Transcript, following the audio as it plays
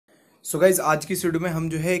So guys आज की इस वीडियो में हम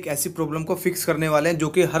जो है एक ऐसी प्रॉब्लम को फिक्स करने वाले हैं जो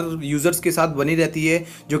कि हर यूज़र्स के साथ बनी रहती है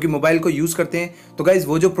जो कि मोबाइल को यूज़ करते हैं। तो गाइज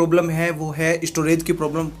वो जो प्रॉब्लम है वो है स्टोरेज की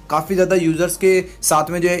प्रॉब्लम। काफ़ी ज़्यादा यूज़र्स के साथ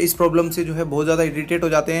में जो है इस प्रॉब्लम से जो है बहुत ज़्यादा इरिटेट हो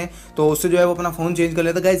जाते हैं, तो उससे जो है वो अपना फ़ोन चेंज कर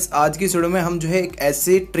लेते हैं। गाइज आज की इस वीडियो में हम जो है एक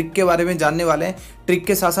ऐसे ट्रिक के बारे में जानने वाले हैं। ट्रिक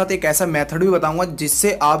के साथ साथ एक ऐसा मेथड भी बताऊँगा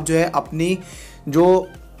जिससे आप जो है अपनी जो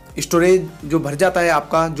स्टोरेज जो भर जाता है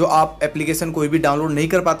आपका, जो आप एप्लीकेशन कोई भी डाउनलोड नहीं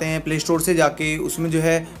कर पाते हैं प्ले स्टोर से जाके, उसमें जो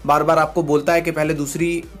है बार बार आपको बोलता है कि पहले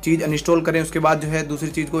दूसरी चीज़ अनइंस्टॉल करें, उसके बाद जो है दूसरी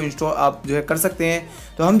चीज़ को इंस्टॉल आप जो है कर सकते हैं।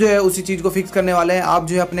 तो हम जो है उसी चीज़ को फिक्स करने वाले हैं। आप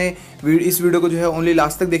जो है अपने इस वीडियो को जो है ओनली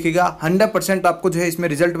लास्ट तक देखिएगा। 100% आपको जो है इसमें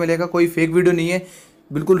रिजल्ट मिलेगा, कोई फेक वीडियो नहीं है,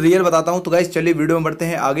 बिल्कुल रियल बताता हूँ। तो गाइस चलिए वीडियो में बढ़ते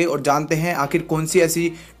हैं आगे और जानते हैं आखिर कौन सी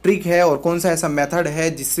ऐसी ट्रिक है और कौन सा ऐसा मेथड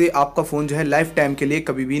है जिससे आपका फ़ोन जो है लाइफ टाइम के लिए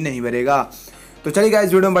कभी भी नहीं भरेगा। तो चलिए गाइस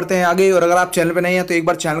वीडियो में बढ़ते हैं आगे। और अगर आप चैनल पे नहीं हैं तो एक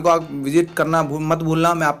बार चैनल को आप विजिट करना मत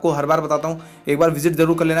भूलना। मैं आपको हर बार बताता हूँ, एक बार विजिट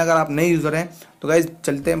जरूर कर लेना अगर आप नए यूज़र हैं। तो गाइस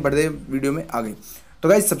चलते हैं बढ़ते वीडियो में आगे। तो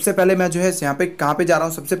गाइस सबसे पहले मैं जो है यहाँ पे कहाँ पे जा रहा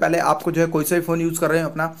हूँ, सबसे पहले आपको जो है कोई सा भी फ़ोन यूज़ कर रहे हैं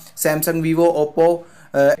अपना, सैमसंग, वीवो, ओप्पो,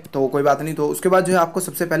 तो कोई बात नहीं। तो उसके बाद जो है आपको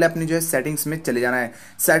सबसे पहले अपनी जो है सेटिंग्स में चले जाना है।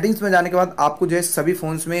 सेटिंग्स में जाने के बाद आपको जो है सभी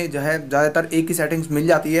फ़ोन्स में जो है ज़्यादातर एक ही सेटिंग्स मिल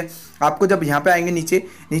जाती है। आपको जब यहाँ पे आएंगे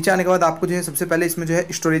नीचे आने के बाद आपको जो है सबसे पहले इसमें जो है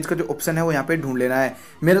स्टोरेज का जो ऑप्शन है वो यहाँ पे ढूंढ लेना है।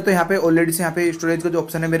 मेरा तो यहाँ पे ऑलरेडी से यहाँ पे स्टोरेज का जो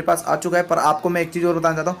ऑप्शन है मेरे पास आ चुका है, पर आपको मैं एक चीज़ और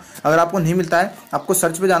बताना चाहता हूँ। अगर आपको नहीं मिलता है, आपको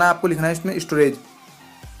सर्च पे जाना है, आपको लिखना है इसमें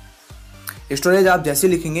स्टोरेज आप जैसे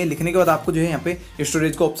लिखेंगे, लिखने के बाद आपको जो है यहाँ पे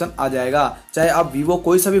स्टोरेज का ऑप्शन आ जाएगा। चाहे आप वीवो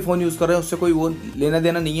कोई सा भी फ़ोन यूज़ कर रहे हैं, उससे कोई वो लेना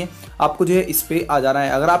देना नहीं है, आपको जो है इस पे आ जाना है।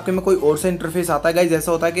 अगर आपके में कोई और सा इंटरफेस आता है गाइस,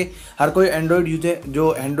 ऐसा होता है कि हर कोई एंड्रॉयड यूजर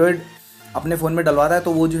जो एंड्रॉयड अपने फ़ोन में डलवाता है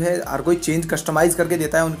तो वो जो है हर कोई चेंज कस्टमाइज़ करके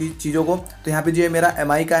देता है उनकी चीज़ों को। तो यहाँ पे जो है मेरा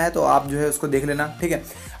MI का है, तो आप जो है उसको देख लेना, ठीक है।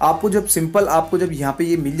 आपको जब यहाँ पे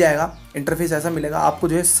ये मिल जाएगा, इंटरफेस ऐसा मिलेगा, आपको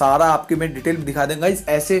जो है सारा आपके में डिटेल दिखा देंगे गाइस।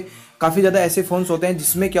 ऐसे काफ़ी ज़्यादा ऐसे फ़ोन्स होते हैं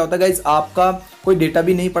जिसमें क्या होता है गाइस, आपका कोई डेटा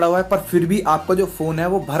भी नहीं पड़ा हुआ है पर फिर भी आपका जो फ़ोन है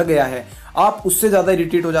वो भर गया है, आप उससे ज़्यादा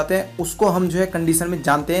इरिटेट हो जाते हैं। उसको हम जो है कंडीशन में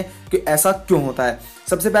जानते हैं कि ऐसा क्यों होता है।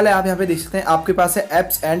 सबसे पहले आप यहाँ पे देख सकते हैं, आपके पास है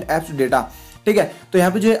एप्स एंड एप्स डेटा, ठीक है। तो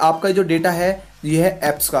यहाँ पे जो है आपका जो डेटा है ये है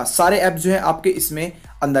एप्स का, सारे एप्स जो है आपके इसमें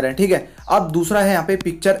अंदर है, ठीक है। अब दूसरा है यहाँ पे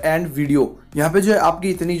पिक्चर एंड वीडियो, यहाँ पे जो है आपकी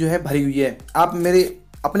इतनी जो है भरी हुई है, आप मेरे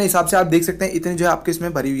अपने हिसाब से आप देख सकते हैं इतनी जो है आपके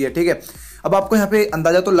इसमें भरी हुई है, ठीक है। अब आपको यहाँ पे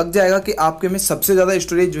अंदाजा तो लग जाएगा कि आपके में सबसे ज़्यादा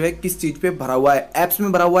स्टोरेज जो है किस चीज़ पे भरा हुआ है। एप्स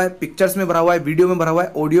में भरा हुआ है, पिक्चर्स में भरा हुआ है, वीडियो में भरा हुआ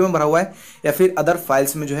है, ऑडियो में भरा हुआ है, या फिर अदर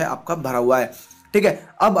फाइल्स में जो है आपका भरा हुआ है, ठीक है।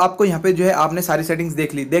 अब आपको यहाँ पे जो है आपने सारी सेटिंग्स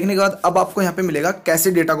देख ली, देखने के बाद अब आपको यहाँ पे मिलेगा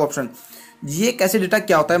कैसे डेटा का ऑप्शन। ये कैसे डेटा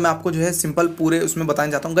क्या होता है मैं आपको जो है सिंपल पूरे उसमें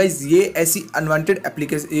बताना चाहता हूँ गाइज। ये ऐसी अनवांटेड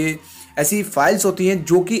एप्लीकेशन, ये ऐसी फाइल्स होती हैं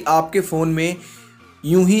जो कि आपके फ़ोन में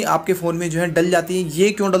यूं ही आपके फ़ोन में जो है डल जाती हैं। ये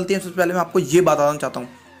क्यों डलती हैं सबसे पहले मैं आपको ये बताना चाहता हूँ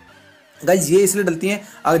गाइज। ये इसलिए डलती हैं,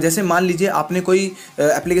 अगर जैसे मान लीजिए आपने कोई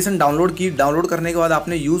एप्लीकेशन डाउनलोड की, डाउनलोड करने के बाद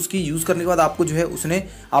आपने यूज़ करने के बाद आपको जो है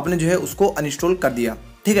आपने जो है उसको अनइंस्टॉल कर दिया,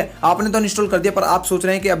 ठीक है। आपने तो अनइंस्टॉल कर दिया पर आप सोच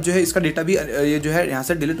रहे हैं कि अब जो है इसका डेटा भी ये जो है यहाँ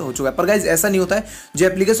से डिलीट हो चुका है, पर गाइज ऐसा नहीं होता है। जो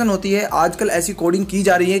एप्लीकेशन होती है आजकल ऐसी कोडिंग की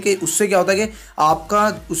जा रही है कि उससे क्या होता है कि आपका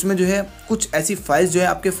उसमें जो है कुछ ऐसी फाइल्स जो है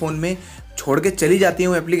आपके फ़ोन में छोड़ के चली जाती हैं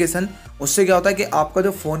वो एप्लीकेशन। उससे क्या होता है कि आपका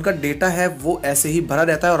जो फ़ोन का डेटा है वो ऐसे ही भरा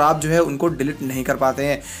रहता है और आप जो है उनको डिलीट नहीं कर पाते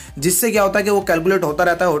हैं, जिससे क्या होता है कि वो कैलकुलेट होता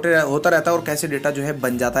रहता है और कैसे डेटा जो है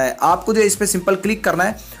बन जाता है। आपको जो है इस पर सिंपल क्लिक करना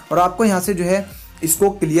है और आपको यहाँ से जो है इसको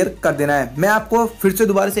क्लियर कर देना है। मैं आपको फिर से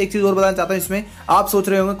दोबारा से एक चीज़ और बताना चाहता हूँ। इसमें आप सोच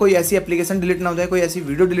रहे होंगे कोई ऐसी एप्लीकेशन डिलीट ना हो जाए, कोई ऐसी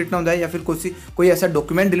वीडियो डिलीट ना हो जाए, या फिर कोई ऐसा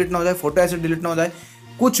डॉक्यूमेंट डिलीट ना हो जाए, फोटो ऐसे डिलीट ना हो जाए,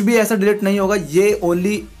 कुछ भी ऐसा डिलीट नहीं होगा। ये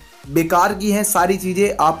ओनली बेकार की है सारी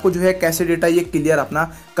चीज़ें। आपको जो है कैसे डेटा ये क्लियर अपना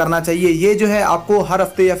करना चाहिए। ये जो है आपको हर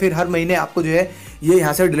हफ्ते या फिर हर महीने आपको जो है ये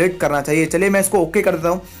यहाँ से डिलीट करना चाहिए। चलिए मैं इसको ओके कर देता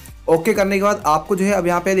हूँ। ओके करने के बाद आपको जो है अब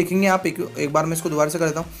यहाँ पे देखेंगे आप एक बार मैं इसको दोबारा से कर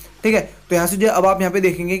देता हूँ, ठीक है। तो यहाँ से जो है अब आप यहाँ पे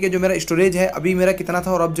देखेंगे कि जो मेरा स्टोरेज है अभी मेरा कितना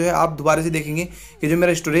था, और अब जो है आप दोबारा से देखेंगे कि जो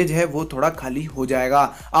मेरा स्टोरेज है वो थोड़ा खाली हो जाएगा।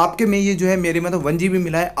 आपके में ये जो है मेरे में तो 1 GB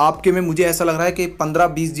मिला है, आपके में मुझे ऐसा लग रहा है कि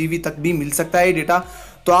 15-20 GB तक भी मिल सकता है ये डेटा।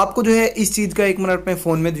 तो आपको जो है इस चीज़ का 1 मिनट अपने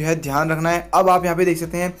फ़ोन में जो है ध्यान रखना है। अब आप यहाँ पे देख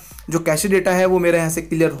सकते हैं जो कैशे डेटा है वो मेरा यहाँ से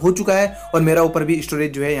क्लियर हो चुका है और मेरा ऊपर भी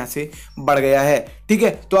स्टोरेज जो है यहाँ से बढ़ गया है, ठीक है।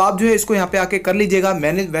 तो आप जो है इसको यहाँ पे आके कर लीजिएगा।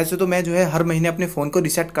 वैसे तो मैं जो है हर महीने अपने फ़ोन को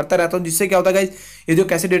रिसेट करता रहता हूँ, जिससे क्या होता है गाइस, ये जो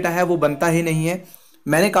कैशे डेटा है वो बनता ही नहीं है।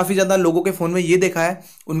 मैंने काफ़ी ज़्यादा लोगों के फ़ोन में ये देखा है,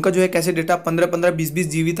 उनका जो है कैसे डेटा 15-15,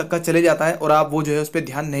 20-20 GB तक का चले जाता है और आप वो जो है उस पर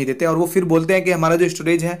ध्यान नहीं देते और वो फिर बोलते हैं कि हमारा जो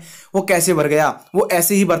स्टोरेज है वो कैसे भर गया। वो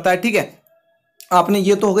ऐसे ही भरता है, ठीक है। आपने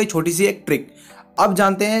ये तो हो गई छोटी सी एक ट्रिक। अब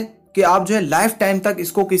जानते हैं कि आप जो है लाइफ टाइम तक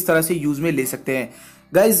इसको किस तरह से यूज़ में ले सकते हैं।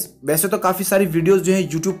 गाइज वैसे तो काफ़ी सारी वीडियोस जो है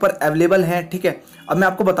यूट्यूब पर अवेलेबल हैं, ठीक है। अब मैं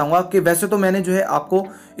आपको बताऊंगा कि वैसे तो मैंने जो है आपको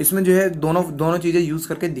इसमें जो है दोनों चीज़ें यूज़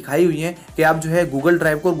करके दिखाई हुई हैं कि आप जो है गूगल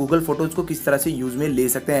ड्राइव को और गूगल फोटोज़ को किस तरह से यूज़ में ले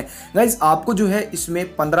सकते हैं। गाइज आपको जो है इसमें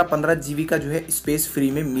 15 GB का जो है स्पेस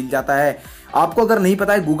फ्री में मिल जाता है। आपको अगर नहीं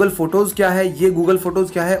पता है गूगल फोटोज़ क्या है, ये गूगल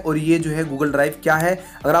फोटोज़ क्या है और ये जो है गूगल ड्राइव क्या है,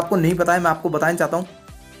 अगर आपको नहीं पता है मैं आपको बताना चाहता हूँ।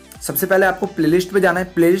 सबसे पहले आपको प्लेलिस्ट पे जाना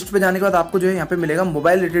है। प्लेलिस्ट पे जाने के बाद आपको जो है यहाँ पे मिलेगा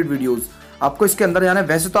मोबाइल रिलेटेड वीडियोस। आपको इसके अंदर जाना है।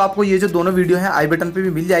 वैसे तो आपको ये जो दोनों वीडियो हैं आई बटन पे भी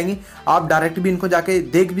मिल जाएंगी, आप डायरेक्ट भी इनको जाके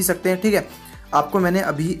देख भी सकते हैं, ठीक है। आपको मैंने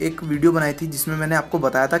अभी एक वीडियो बनाई थी जिसमें मैंने आपको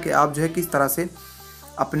बताया था कि आप जो है किस तरह से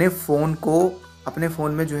अपने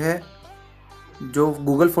फ़ोन में जो है जो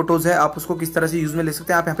गूगल फोटोज़ है आप उसको किस तरह से यूज़ में ले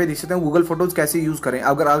सकते हैं। आप यहाँ पे देख सकते हैं गूगल फोटोज़ कैसे यूज़ करें।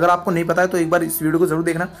 अगर आपको नहीं पता है तो एक बार इस वीडियो को जरूर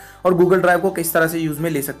देखना और गूगल ड्राइव को किस तरह से यूज़ में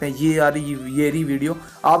ले सकते हैं। ये रही वीडियो,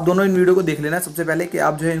 आप दोनों इन वीडियो को देख लेना सबसे पहले कि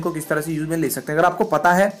आप जो है इनको किस तरह से यूज़ में ले सकते हैं। अगर आपको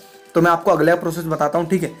पता है तो मैं आपको अगला प्रोसेस बताता हूँ,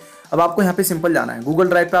 ठीक है। अब आपको यहाँ पे सिंपल जाना है, गूगल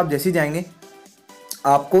ड्राइव पे आप जैसे ही जाएंगे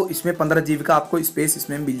आपको इसमें 15 GB का आपको स्पेस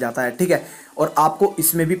इसमें मिल जाता है, ठीक है। और आपको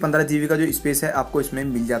इसमें भी 15 GB का जो स्पेस है आपको इसमें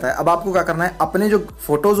मिल जाता है। अब आपको क्या करना है, अपने जो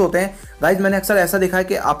फोटोज़ होते हैं गाइज, मैंने अक्सर ऐसा देखा है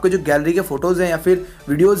कि आपके जो गैलरी के फोटोज़ हैं या फिर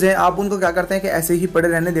वीडियोज़ हैं आप उनको क्या करते हैं कि ऐसे ही पड़े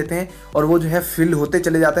रहने देते हैं और वो जो है फिल होते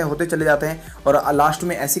चले जाते हैं और लास्ट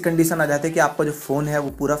में ऐसी कंडीशन आ जाती है कि आपका जो फ़ोन है वो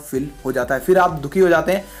पूरा फिल हो जाता है। फिर आप दुखी हो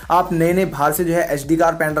जाते हैं, आप नए बाहर से जो है SD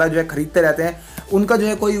कार्ड पेन ड्राइव जो है खरीदते रहते हैं, उनका जो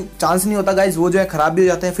है कोई चांस नहीं होता गाइज, वो जो है ख़राब भी हो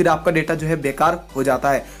जाते हैं, फिर आपका डेटा जो है बेकार हो जाता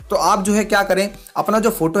है। तो आप जो है क्या करें, अपना जो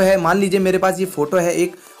फोटो है, मान लीजिए मेरे पास ये फोटो है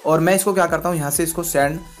एक और मैं इसको क्या करता हूँ यहाँ से इसको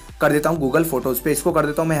सेंड कर देता हूँ गूगल फोटोज़ पे, इसको कर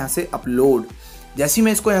देता हूँ मैं यहाँ से अपलोड। जैसे ही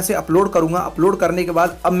मैं इसको यहाँ से अपलोड करूँगा, अपलोड करने के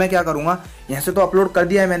बाद अब मैं क्या करूँगा, यहाँ से तो अपलोड कर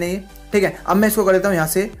दिया है मैंने ये, ठीक है। अब मैं इसको कर देता हूँ यहाँ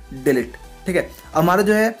से डिलीट, ठीक है। हमारा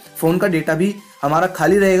जो है फ़ोन का डेटा भी हमारा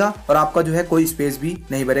खाली रहेगा और आपका जो है कोई स्पेस भी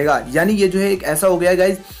नहीं भरेगा। यानी ये जो है एक ऐसा हो गया है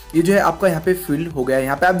गाइज, ये जो है आपका यहाँ पे फिल हो गया है।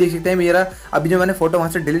 यहाँ पे आप देख सकते हैं मेरा अभी जो मैंने फोटो वहाँ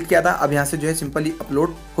से डिलीट किया था अब यहाँ से जो है सिंपली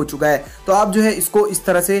अपलोड हो चुका है। तो आप जो है इसको इस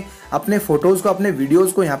तरह से अपने फोटोज़ को, अपने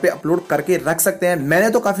वीडियोज़ को यहाँ पे अपलोड करके रख सकते हैं। मैंने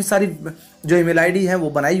तो काफ़ी सारी जो ईमेल आईडी है वो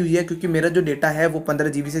बनाई हुई है क्योंकि मेरा जो डेटा है वो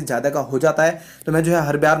 15 GB से ज़्यादा का हो जाता है। तो मैं जो है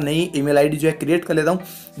हर बार नई ईमेल आईडी जो है क्रिएट कर लेता हूँ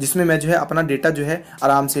जिसमें मैं जो है अपना डेटा जो है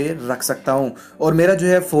आराम से रख सकता हूँ और मेरा जो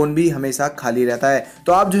है फ़ोन भी हमेशा खाली रहता है।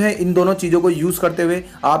 तो आप जो है इन दोनों चीज़ों को यूज़ करते हुए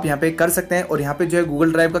आप यहाँ पे कर सकते हैं। और यहाँ पे जो है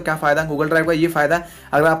गूगल ड्राइव का क्या फ़ायदा, गूगल ड्राइव का ये फ़ायदा,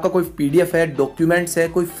 अगर आपका कोई PDF है, डॉक्यूमेंट्स है,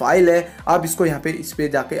 कोई फाइल है, आप इसको यहाँ पे इस पे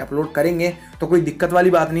जाके अपलोड करेंगे तो कोई दिक्कत वाली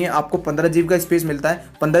बात नहीं है। आपको 15 GB का स्पेस मिलता है।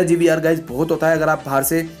 15 GB यार गाइज बहुत होता है। अगर आप बाहर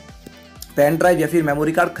से पेन ड्राइव या फिर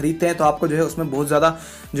मेमोरी कार्ड खरीदते हैं तो आपको जो है उसमें बहुत ज़्यादा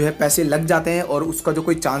जो है पैसे लग जाते हैं और उसका जो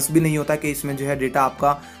कोई चांस भी नहीं होता कि इसमें जो है डेटा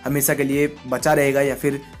आपका हमेशा के लिए बचा रहेगा या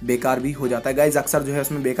फिर बेकार भी हो जाता है। गाइज अक्सर जो है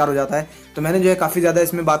उसमें बेकार हो जाता है। तो मैंने जो है काफ़ी ज़्यादा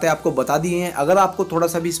इसमें बातें आपको बता दी हैं। अगर आपको थोड़ा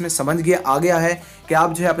सा भी इसमें समझ आ गया है कि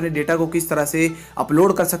आप जो है अपने डेटा को किस तरह से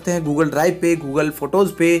अपलोड कर सकते हैं गूगल ड्राइव पे, गूगल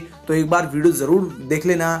फोटोज़ पे, तो एक बार वीडियो ज़रूर देख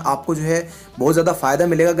लेना, आपको जो है बहुत ज़्यादा फ़ायदा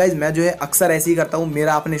मिलेगा। गाइज मैं जो है अक्सर ऐसे ही करता हूँ,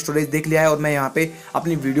 मेरा आपने स्टोरेज देख लिया है और मैं यहाँ पे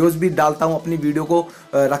अपनी वीडियोज़ भी डालता हूँ, अपनी वीडियो को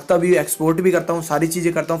रखता भी, एक्सपोर्ट भी करता हूँ, सारी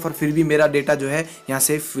चीज़ें करता हूँ, पर फिर भी मेरा डेटा जो है यहाँ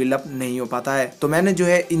से फिलअप नहीं हो पाता है। तो मैंने जो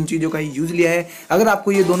है इन चीज़ों का ही यूज़ लिया है। अगर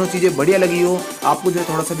आपको ये दोनों चीज़ें बढ़िया लगी हो, आपको जो है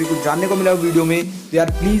थोड़ा सा भी कुछ जानने को मिला हो वीडियो में, तो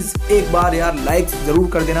यार प्लीज़ एक बार यार लाइक ज़रूर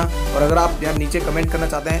कर देना। और अगर आप यार नीचे कमेंट करना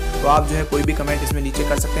चाहते हैं तो आप जो है कोई भी कमेंट इसमें नीचे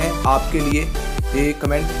कर सकते हैं, आपके लिए ये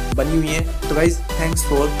कमेंट बनी हुई है। तो गाइज थैंक्स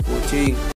फॉर वॉचिंग।